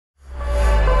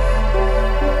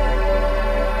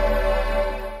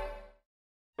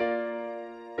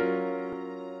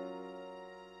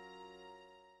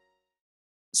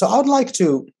So I would like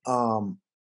to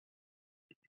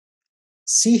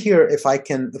see here if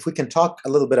we can talk a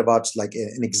little bit about like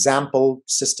an example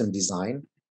system design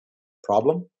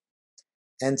problem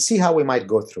and see how we might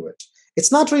go through it.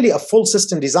 It's not really a full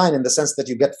system design in the sense that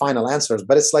you get final answers,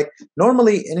 but it's like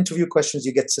normally in interview questions,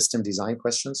 you get system design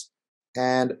questions.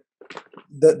 And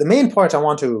the main part I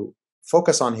want to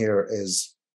focus on here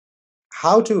is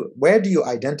where do you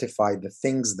identify the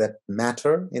things that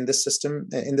matter in this system,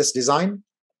 in this design?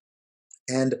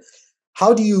 And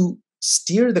how do you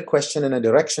steer the question in a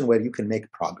direction where you can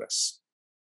make progress?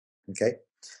 Okay.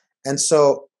 And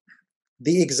so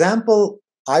the example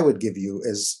I would give you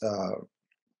is,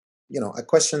 a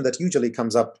question that usually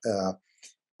comes up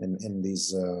in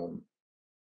these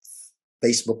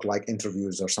Facebook-like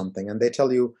interviews or something, and they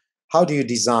tell you, how do you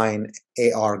design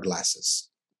AR glasses?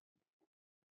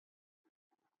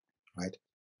 Right?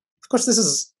 Of course, this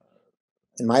is,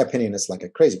 in my opinion, it's like a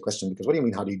crazy question, because what do you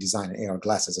mean, how do you design AR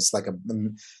glasses? It's like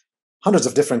hundreds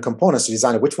of different components to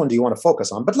design it. Which one do you want to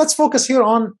focus on? But let's focus here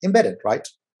on embedded, right?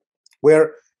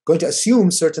 We're going to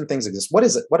assume certain things exist. What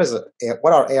is it?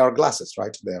 What are AR glasses,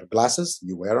 right? They are glasses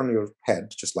you wear on your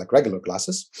head, just like regular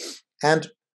glasses.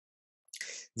 And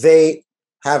they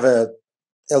have a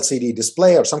LCD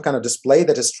display or some kind of display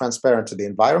that is transparent to the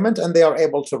environment, and they are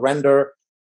able to render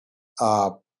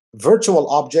virtual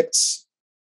objects,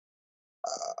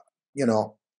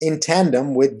 in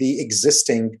tandem with the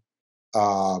existing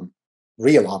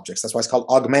real objects. That's why it's called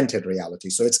augmented reality.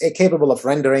 So it's capable of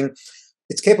rendering,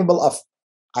 it's capable of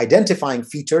identifying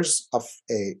features of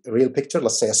a real picture,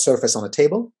 let's say a surface on a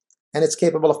table, and it's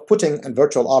capable of putting a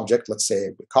virtual object, let's say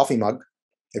a coffee mug,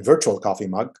 a virtual coffee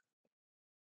mug,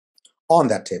 on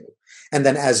that table. And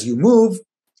then as you move,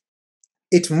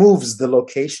 it moves the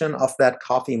location of that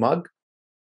coffee mug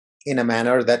in a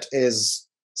manner that is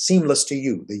seamless to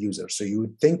you, the user. So you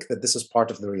would think that this is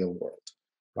part of the real world,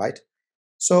 right?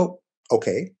 So,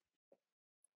 okay.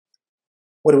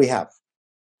 What do we have?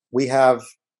 We have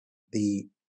the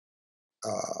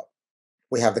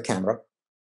camera,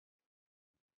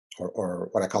 or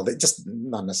what I call it, just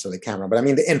not necessarily camera, but I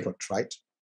mean the input, right?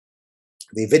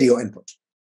 The video input.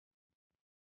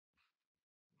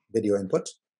 Video input.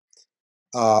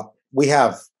 We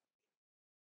have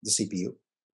the CPU,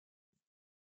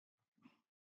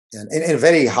 and in a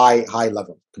very high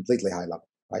level, completely high level,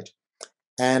 right?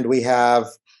 And we have,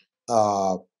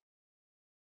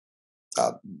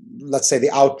 let's say,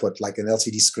 the output, like an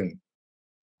LCD screen.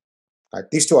 Right?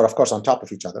 These two are, of course, on top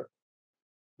of each other,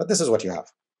 but this is what you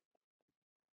have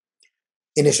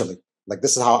initially. Like,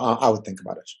 this is how I would think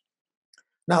about it.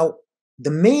 Now,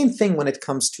 the main thing when it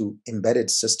comes to embedded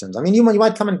systems, I mean, you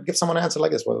might come and give someone an answer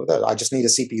like this. Well, I just need a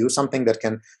CPU, something that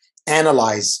can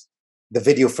analyze the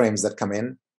video frames that come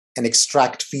in and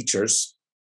extract features,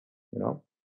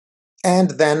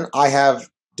 and then I have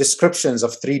descriptions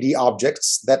of 3D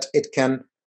objects that it can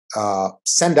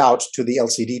send out to the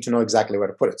LCD to know exactly where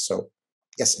to put it. So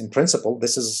yes, in principle,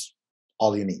 this is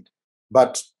all you need.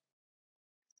 But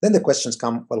then the questions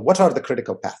come, well, what are the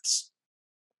critical paths,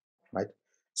 right?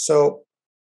 So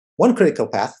one critical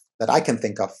path that I can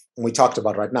think of, and we talked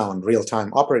about right now in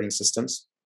real-time operating systems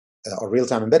or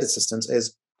real-time embedded systems,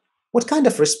 is what kind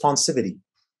of responsivity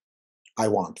I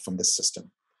want from this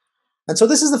system. And so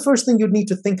this is the first thing you'd need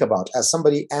to think about as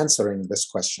somebody answering this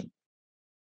question.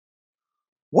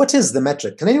 What is the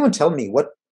metric? Can anyone tell me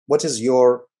what is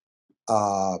your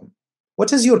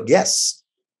guess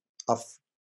of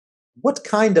what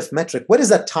kind of metric? What is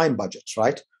that time budget,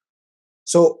 right?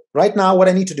 So right now, what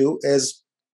I need to do is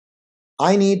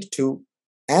I need to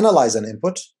analyze an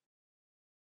input.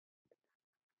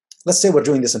 Let's say we're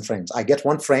doing this in frames. I get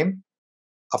one frame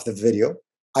of the video.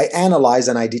 I analyze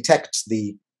and I detect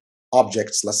the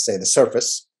objects, let's say the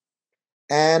surface,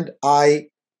 and I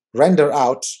render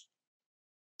out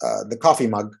the coffee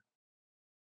mug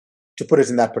to put it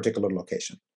in that particular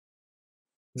location.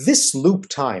 This loop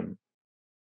time,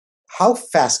 how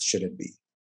fast should it be?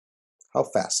 How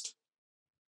fast?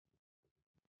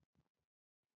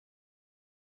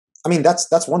 I mean,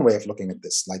 that's one way of looking at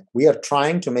this. Like, we are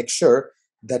trying to make sure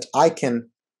that I can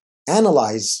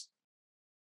analyze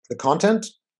the content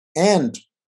and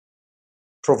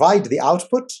provide the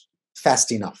output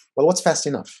fast enough. Well, what's fast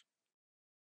enough?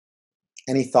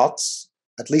 Any thoughts?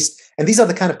 At least, and these are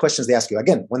the kind of questions they ask you.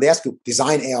 Again, when they ask you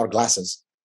design AR glasses,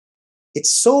 it's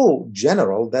so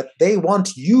general that they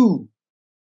want you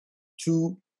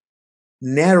to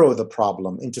narrow the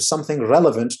problem into something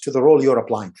relevant to the role you're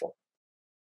applying for,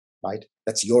 right?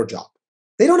 That's your job.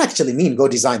 They don't actually mean go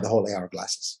design the whole AR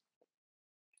glasses.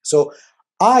 So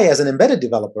I, as an embedded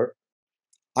developer,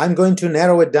 I'm going to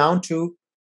narrow it down to,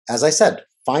 as I said,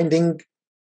 finding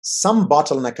some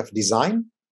bottleneck of design,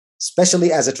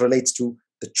 especially as it relates to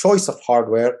the choice of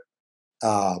hardware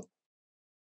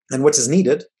and what is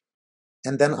needed,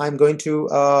 and then I'm going to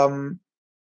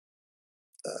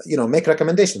make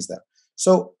recommendations there.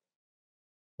 So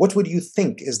what would you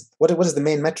think is what is the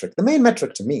main metric? The main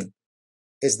metric to me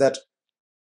is that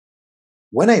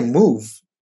when I move,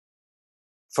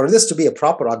 for this to be a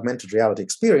proper augmented reality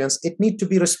experience, it needs to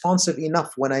be responsive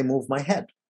enough when I move my head,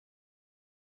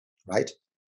 right?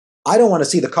 I don't want to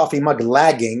see the coffee mug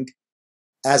lagging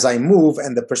as I move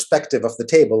and the perspective of the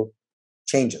table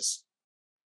changes,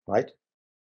 right?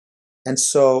 And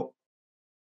so,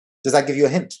 does that give you a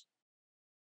hint?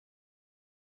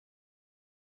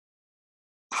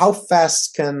 How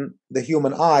fast can the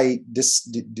human eye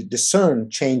discern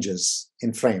changes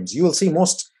in frames? You will see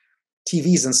most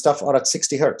TVs and stuff are at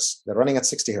 60 hertz. They're running at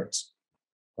 60 hertz,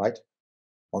 right?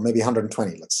 Or maybe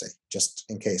 120, let's say, just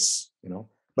in case,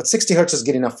 But 60 hertz is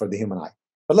good enough for the human eye.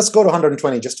 But let's go to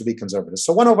 120 just to be conservative.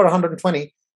 So 1 over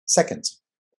 120 seconds.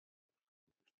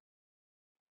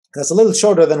 That's a little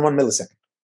shorter than 1 millisecond.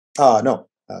 No,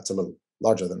 it's a little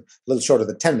larger than, a little shorter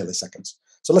than 10 milliseconds.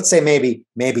 So let's say maybe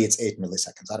it's 8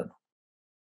 milliseconds. I don't know,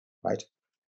 right?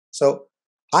 So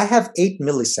I have 8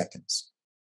 milliseconds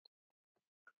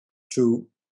to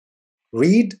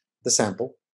read the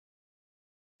sample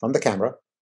from the camera,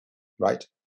 right?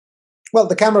 Well,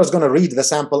 the camera is going to read the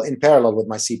sample in parallel with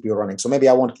my CPU running. So maybe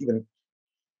I won't even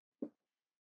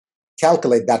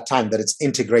calculate that time that it's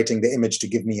integrating the image to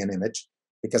give me an image,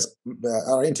 because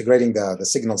or integrating the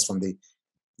signals from the,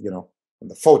 from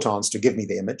the photons to give me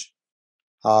the image.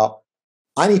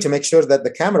 I need to make sure that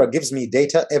the camera gives me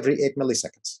data every 8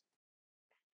 milliseconds.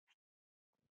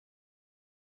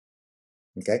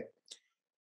 Okay.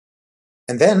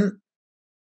 And then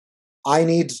I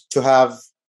need to have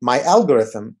my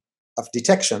algorithm of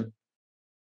detection.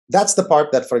 That's the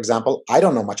part that, for example, I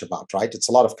don't know much about, right? It's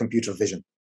a lot of computer vision.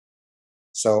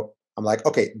 So I'm like,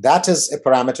 okay, that is a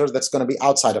parameter that's going to be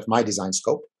outside of my design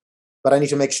scope, but I need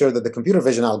to make sure that the computer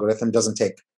vision algorithm doesn't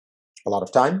take a lot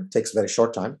of time, takes a very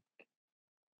short time.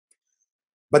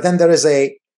 But then there is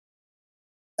a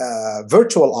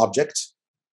virtual object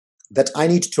that I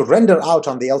need to render out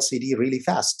on the LCD really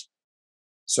fast.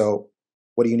 So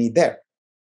what do you need there?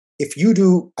 If you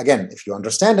do, again, if you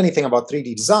understand anything about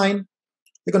 3D design,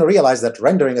 you're going to realize that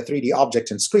rendering a 3D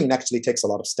object in screen actually takes a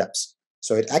lot of steps.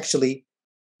 So it actually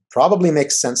probably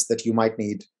makes sense that you might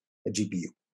need a GPU,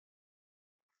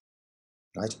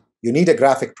 right? You need a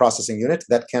graphic processing unit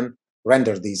that can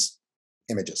render these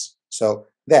images. So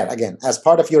there, again, as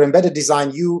part of your embedded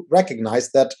design, you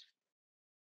recognize that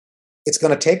it's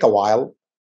going to take a while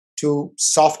to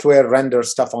software render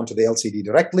stuff onto the LCD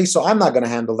directly. So I'm not going to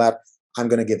handle that. I'm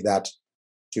going to give that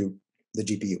to the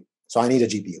GPU. So I need a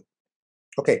GPU.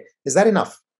 Okay, is that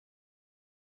enough?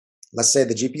 Let's say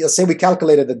the GPU, let's say we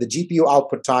calculated that the GPU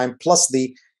output time plus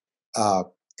the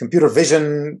computer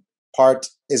vision part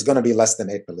is going to be less than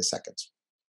 8 milliseconds.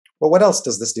 Well, what else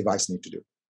does this device need to do?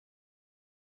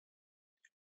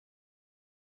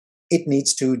 It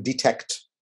needs to detect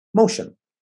motion,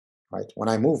 right? When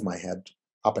I move my head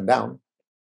up and down,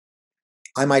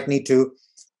 I might need to,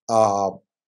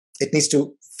 it needs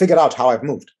to figure out how I've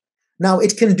moved. Now,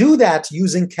 it can do that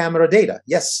using camera data.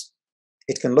 Yes,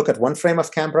 it can look at one frame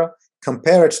of camera,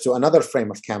 compare it to another frame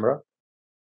of camera,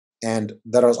 and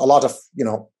there is a lot of,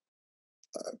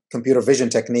 computer vision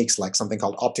techniques like something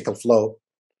called optical flow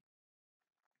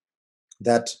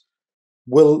that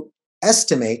will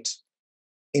estimate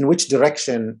in which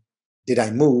direction did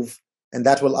I move, and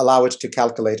that will allow it to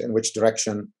calculate in which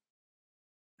direction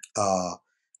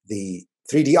the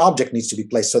 3D object needs to be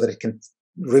placed so that it can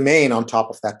remain on top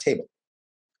of that table.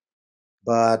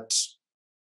 But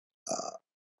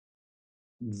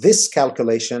this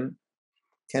calculation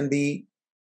can be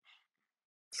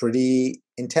pretty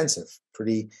intensive,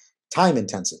 pretty time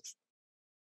intensive.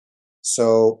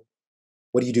 So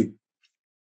what do you do?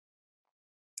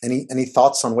 Any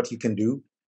thoughts on what you can do?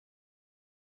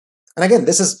 And again,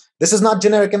 this is not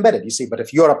generic embedded, you see, but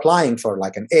if you're applying for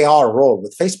like an AR role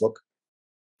with Facebook,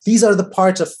 this is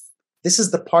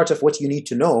the part of what you need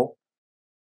to know,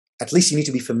 at least you need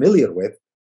to be familiar with,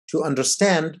 to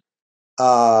understand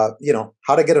how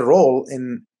to get a role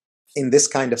in this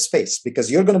kind of space,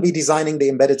 because you're going to be designing the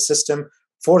embedded system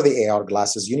for the AR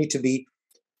glasses. You need to be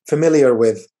familiar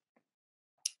with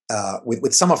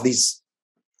some of these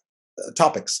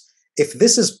topics. If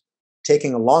this is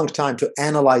taking a long time to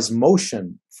analyze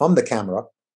motion from the camera,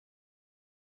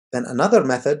 then another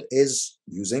method is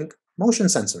using motion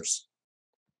sensors.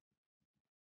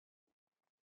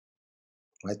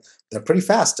 Right? They're pretty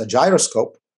fast. A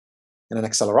gyroscope and an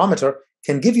accelerometer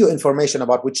can give you information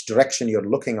about which direction you're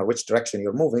looking or which direction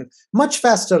you're moving much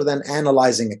faster than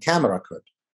analyzing a camera could.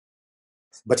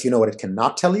 But you know what it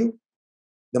cannot tell you?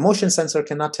 The motion sensor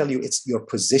cannot tell you it's your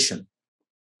position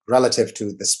relative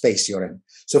to the space you're in.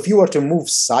 So if you were to move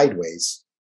sideways,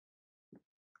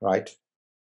 right,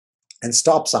 and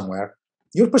stop somewhere,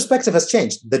 your perspective has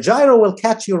changed. The gyro will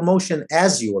catch your motion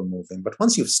as you are moving, but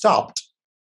once you've stopped,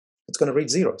 it's going to read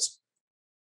zeros.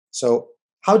 So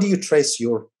how do you trace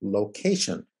your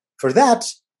location? For that,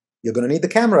 you're going to need the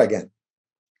camera again,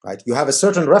 right? You have a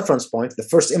certain reference point, the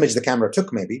first image the camera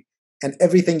took maybe, and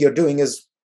everything you're doing is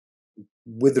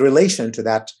with relation to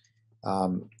that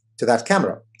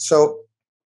camera. So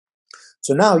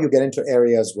now you get into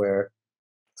areas where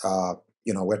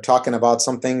we're talking about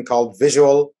something called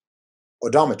visual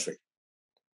odometry,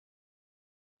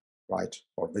 right?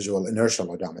 Or visual inertial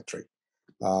odometry.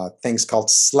 Things called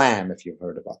SLAM, if you've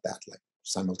heard about that, like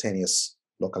simultaneous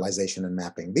localization and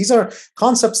mapping. These are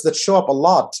concepts that show up a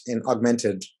lot in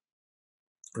augmented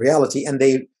reality, and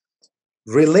they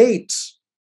relate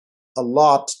a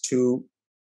lot to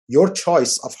your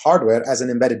choice of hardware as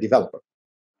an embedded developer.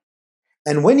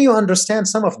 And when you understand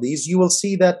some of these, you will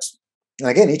see that, and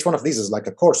again, each one of these is like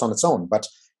a course on its own, but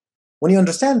when you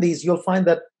understand these, you'll find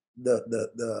that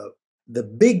the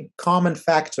big common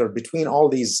factor between all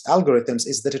these algorithms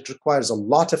is that it requires a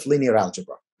lot of linear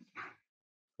algebra,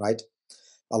 right?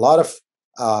 A lot of,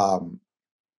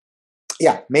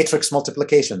 matrix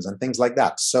multiplications and things like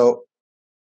that. So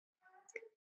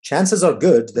chances are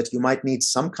good that you might need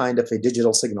some kind of a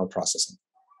digital signal processing.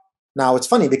 Now, it's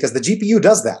funny because the GPU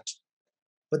does that,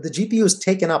 but the GPU is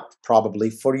taken up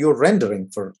probably for your rendering,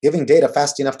 for giving data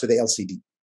fast enough to the LCD.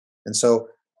 And so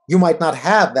you might not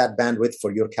have that bandwidth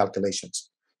for your calculations.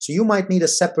 So you might need a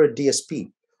separate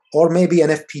DSP or maybe an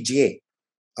FPGA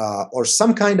or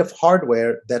some kind of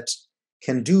hardware that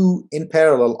can do in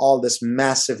parallel all this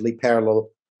massively parallel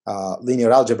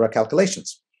linear algebra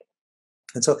calculations.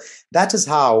 And so that is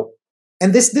how,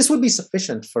 and this would be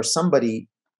sufficient for somebody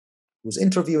who's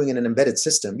interviewing in an embedded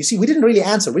system. You see, we didn't really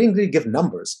answer. We didn't really give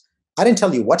numbers. I didn't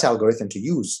tell you what algorithm to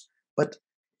use, but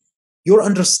your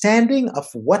understanding of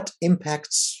what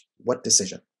impacts what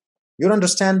decision. Your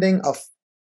understanding of,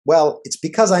 well, it's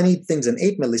because I need things in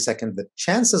 8 milliseconds that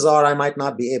chances are I might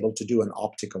not be able to do an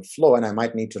optical flow and I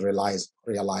might need to rely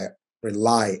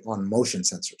on motion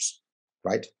sensors,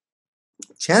 right?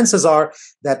 Chances are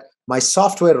that my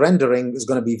software rendering is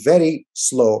going to be very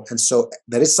slow. And so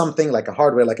there is something like a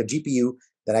hardware, like a GPU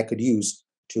that I could use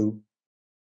to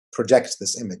project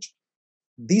this image.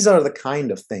 These are the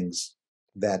kind of things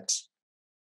that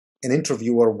an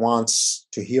interviewer wants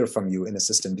to hear from you in a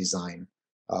system design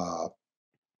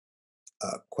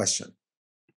question.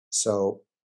 So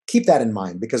keep that in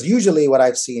mind, because usually what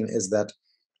I've seen is that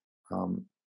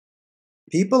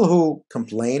people who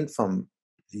complain from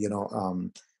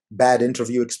bad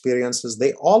interview experiences,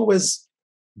 they always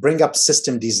bring up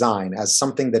system design as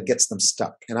something that gets them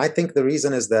stuck. And I think the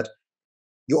reason is that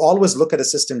you always look at a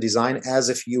system design as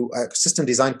if a system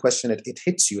design question, it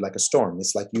hits you like a storm.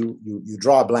 It's like you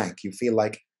draw a blank. You feel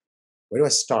like, where do I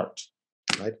start,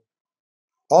 right?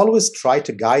 Always try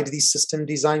to guide these system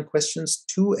design questions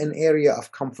to an area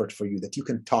of comfort for you that you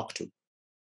can talk to.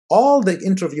 All the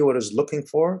interviewer is looking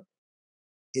for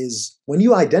is when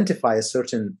you identify a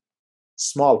certain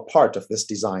small part of this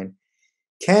design,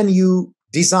 can you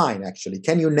design actually?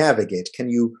 Can you navigate? Can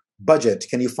you budget?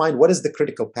 Can you find what is the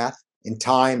critical path in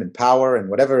time and power and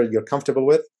whatever you're comfortable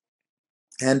with?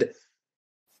 And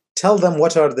tell them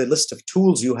what are the list of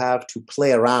tools you have to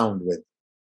play around with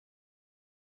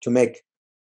to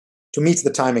meet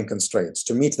the timing constraints,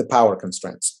 to meet the power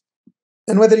constraints.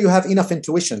 And whether you have enough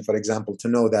intuition, for example, to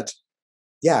know that,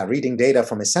 reading data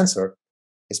from a sensor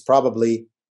is probably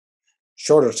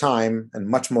shorter time and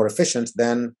much more efficient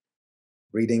than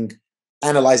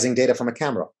analyzing data from a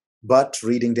camera. But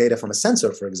reading data from a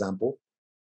sensor, for example,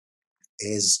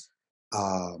 is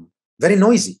very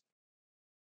noisy.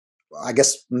 I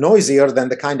guess noisier than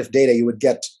the kind of data you would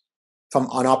get from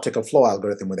an optical flow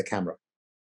algorithm with a camera.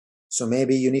 So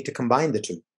maybe you need to combine the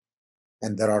two.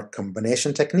 And there are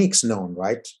combination techniques known,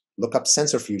 right? Look up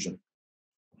sensor fusion.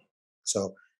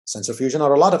 So sensor fusion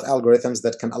are a lot of algorithms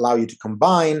that can allow you to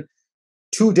combine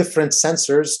two different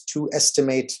sensors to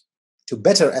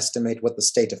better estimate what the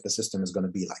state of the system is going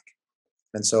to be like.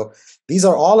 And so these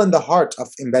are all in the heart of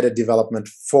embedded development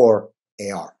for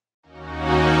AR.